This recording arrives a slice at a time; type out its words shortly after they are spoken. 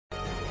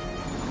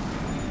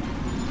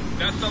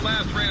That's the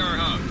last radar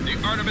hub. The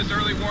Artemis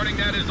early warning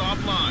net is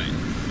offline.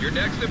 Your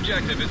next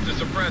objective is to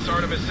suppress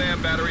Artemis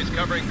SAM batteries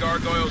covering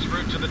Gargoyle's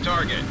route to the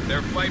target.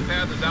 Their flight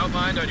path is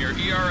outlined on your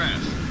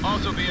ERS.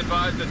 Also be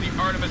advised that the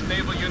Artemis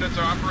naval units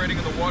are operating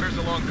in the waters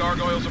along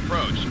Gargoyle's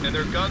approach, and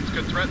their guns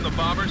could threaten the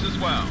bombers as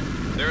well.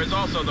 There is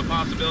also the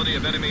possibility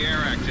of enemy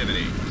air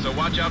activity, so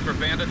watch out for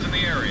bandits in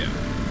the area.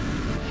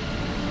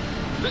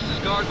 This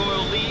is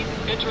Gargoyle Lead,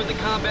 entering the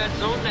combat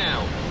zone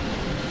now.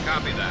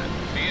 Copy that.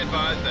 Be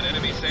advised that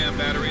enemy SAM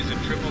batteries in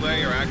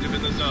AAA are active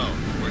in the zone.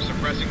 We're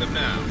suppressing them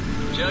now.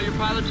 Tell your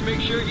pilot to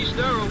make sure he's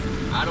thorough.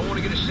 I don't want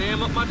to get a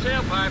SAM up my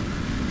tailpipe.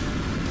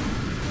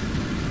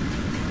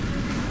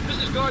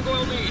 This is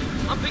Gargoyle Lead.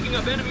 I'm picking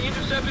up enemy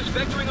interceptors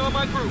vectoring on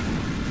my group.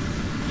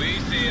 We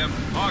see him.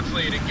 HAWX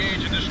Lead,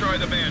 engage and destroy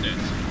the bandits.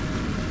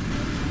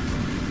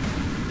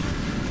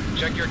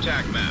 Check your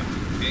TAC map.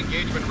 The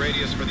engagement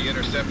radius for the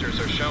interceptors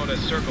are shown as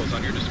circles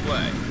on your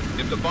display.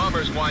 If the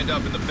bombers wind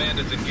up in the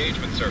bandits'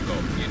 engagement circle,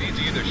 you need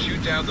to either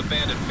shoot down the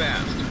bandit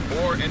fast,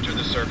 or enter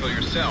the circle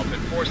yourself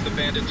and force the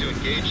bandit to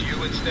engage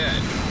you instead.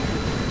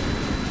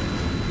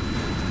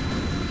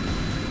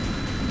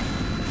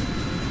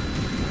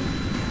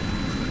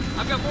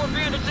 I've got more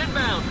bandits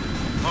inbound.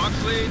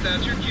 HAWX Lead,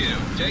 that's your cue.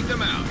 Take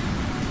them out.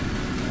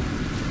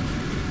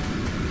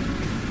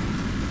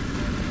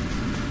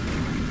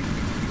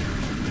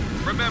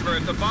 Remember,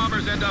 if the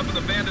bombers end up in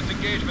the bandits'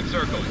 engagement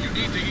circle, you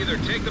need to either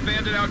take the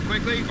bandit out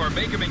quickly or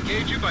make him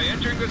engage you by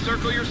entering the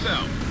circle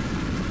yourself.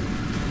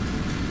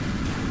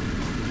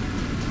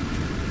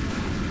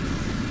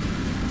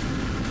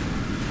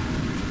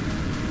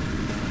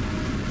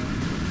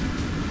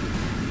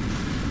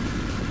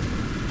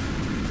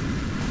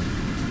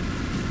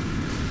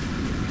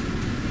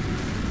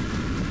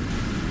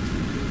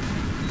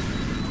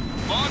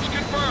 Launch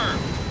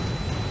confirmed.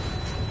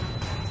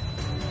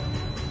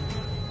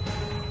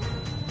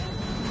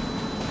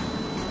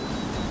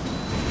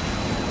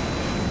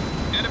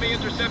 Enemy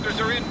interceptors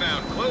are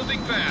inbound, closing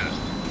fast.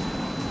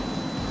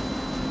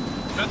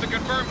 That's a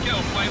confirmed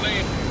kill, flight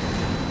lead.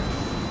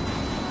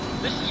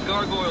 This is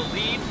Gargoyle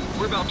Lead.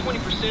 We're about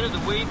 20% of the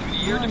way through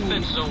the air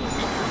defense zone. We've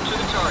moved to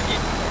the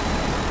target.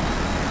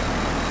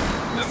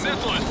 The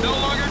missile is no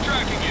longer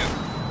tracking you.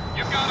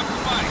 You've got him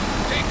spiked.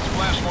 Take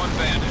Splash 1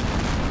 bandit.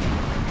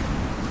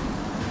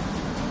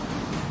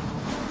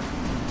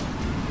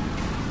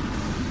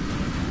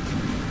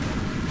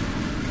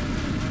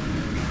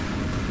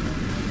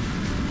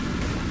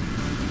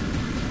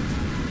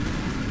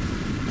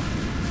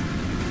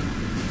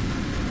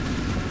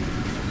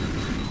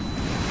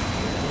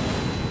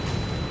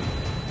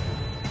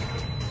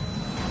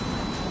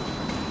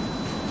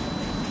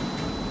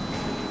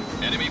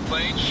 Enemy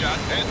plane shot.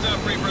 Heads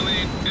up, Reaper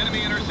Lead.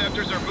 Enemy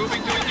interceptors are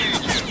moving to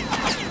engage you.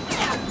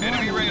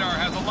 Enemy radar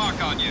has a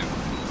lock on you.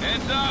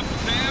 Heads up,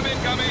 SAM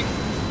incoming.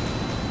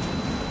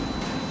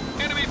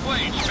 Enemy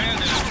plane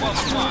bandit at 12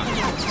 o'clock.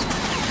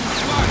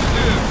 Fox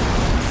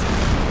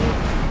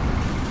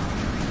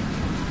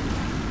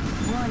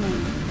 2.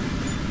 Warning.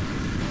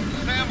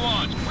 SAM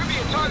launch. We're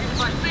being targeted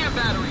by SAM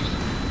batteries.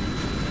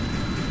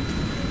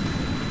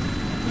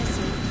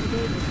 Missile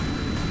evaded.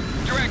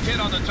 Direct hit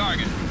on the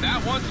target.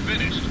 That one's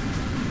finished.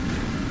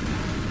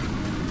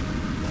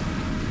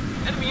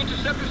 Enemy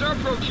interceptors are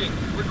approaching.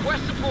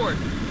 Request support.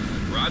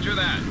 Roger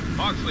that.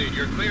 HAWX Lead,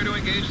 you're clear to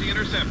engage the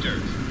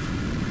interceptors.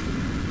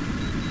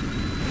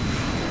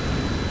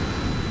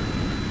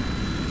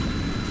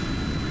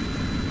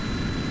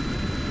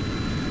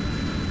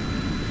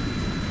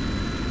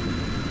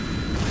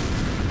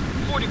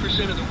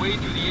 % of the way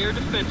through the air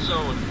defense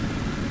zone.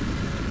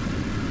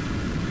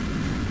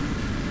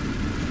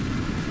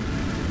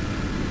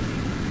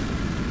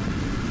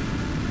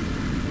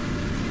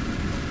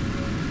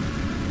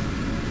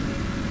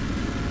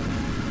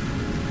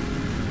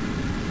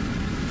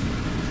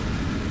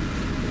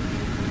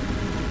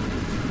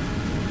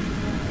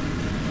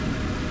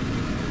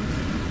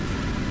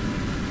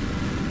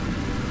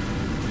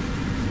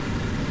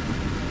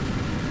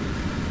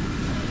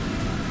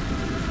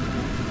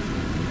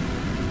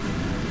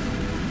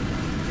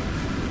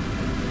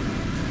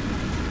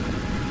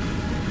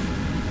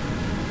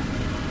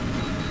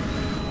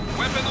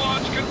 Weapon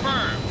launch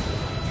confirmed.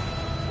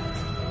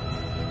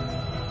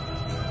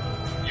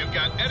 You've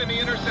got enemy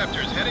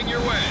interceptors heading your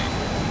way.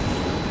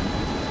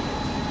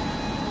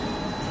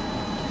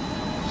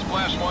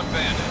 Splash 1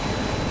 bandit.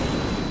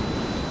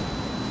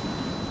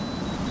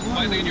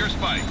 Flight lead, you're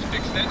spiked.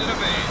 Extended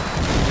evade.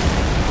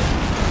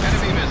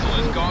 Enemy missile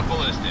has gone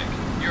ballistic.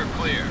 You're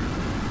clear.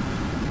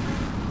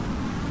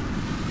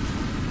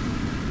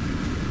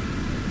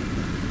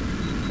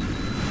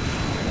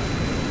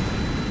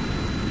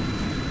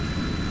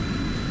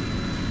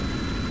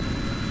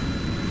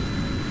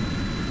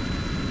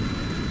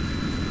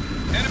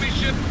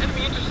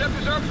 Enemy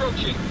interceptors are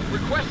approaching.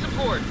 Request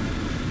support.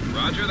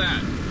 Roger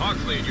that.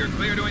 HAWX Lead, you're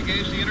clear to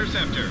engage the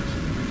interceptors.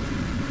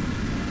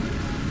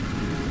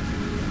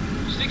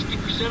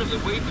 60% of the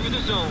way through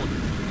the zone.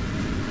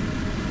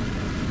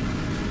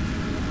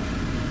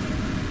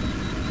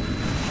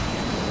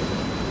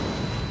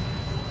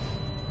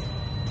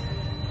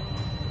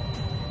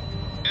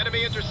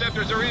 Enemy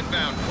interceptors are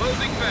inbound,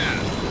 closing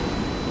fast.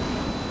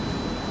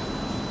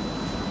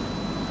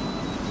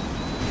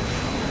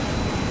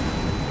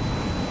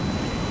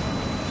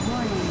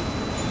 Warning.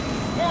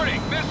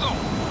 Warning, missile!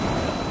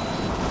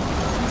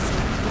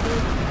 Missile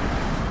evaded.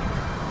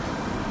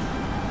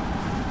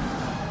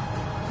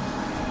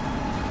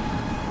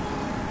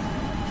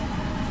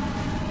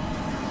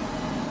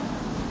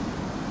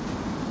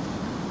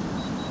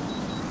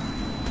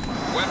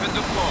 Weapon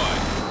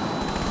deployed.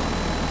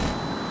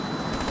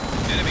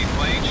 Enemy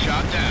plane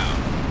shot down.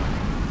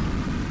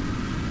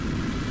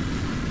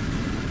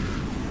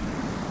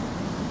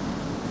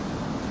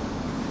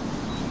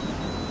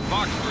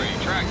 Fox 3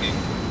 tracking.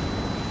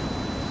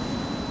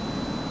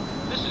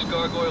 This is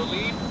Gargoyle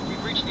Lead.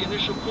 We've reached the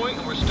initial point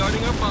and we're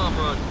starting our bomb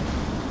run.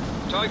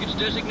 Targets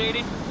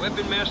designated,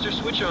 weapon master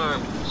switch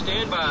armed.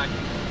 Stand by.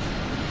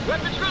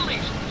 Weapons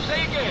released!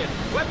 Say again,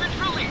 weapons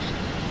released!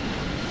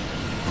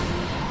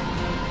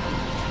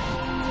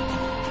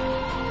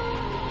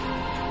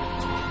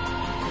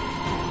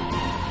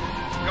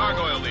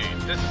 Gargoyle lead.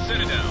 This is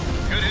Citadel.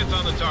 Good hits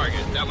on the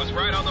target. That was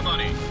right on the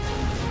money.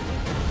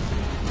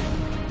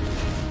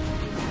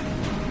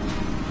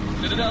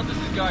 Citadel, this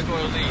is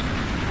Gargoyle Lead.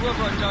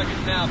 Whoever our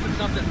target's now, but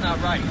something's not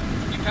right.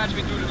 You patch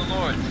me through to the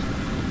Lawrence.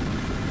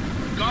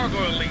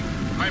 Gargoyle Lead.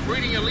 I'm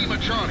reading a Lima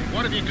Charlie.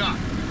 What have you got?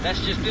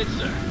 That's just it,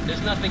 sir.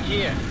 There's nothing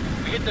here.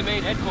 We hit the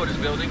main headquarters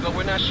building, but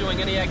we're not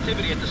showing any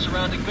activity at the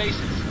surrounding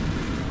bases.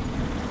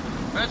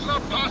 That's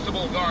not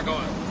possible,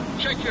 Gargoyle.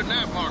 Check your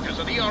nav markers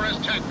at ERS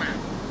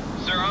TACMAN.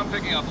 Sir, I'm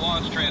picking up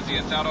launch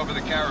transients out over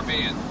the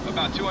Caribbean,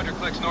 about 200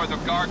 clicks north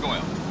of Gargoyle.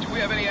 Do we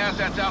have any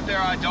assets out there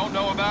I don't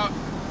know about?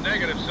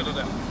 Negative,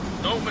 Citadel.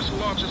 No missile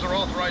launches are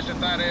authorized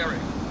in that area.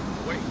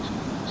 Wait.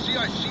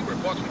 CIC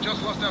reports we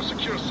just lost our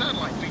secure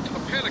satellite feed to the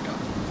Pentagon.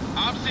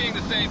 I'm seeing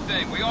the same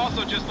thing. We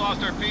also just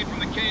lost our feed from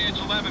the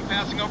KH-11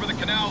 passing over the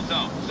canal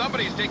zone.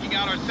 Somebody's taking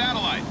out our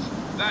satellites.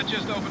 That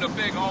just opened a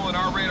big hole in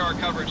our radar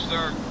coverage,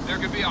 sir. There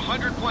could be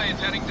 100 planes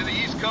heading to the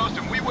East Coast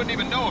and we wouldn't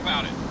even know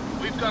about it.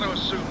 We've got to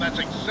assume that's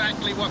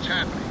exactly what's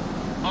happening.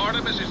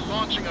 Artemis is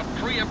launching a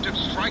preemptive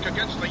strike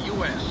against the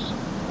U.S.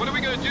 What are we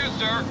going to do,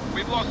 sir?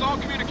 We've lost all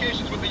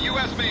communications with the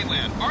U.S.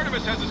 mainland.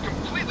 Artemis has us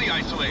completely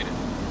isolated.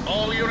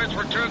 All units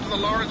return to the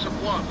Lawrence at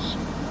once.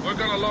 We're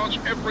going to launch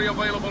every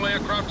available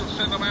aircraft and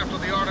send them after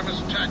the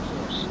Artemis attack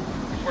force.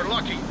 If we're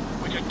lucky,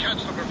 we can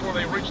catch them before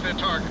they reach their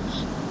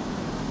targets.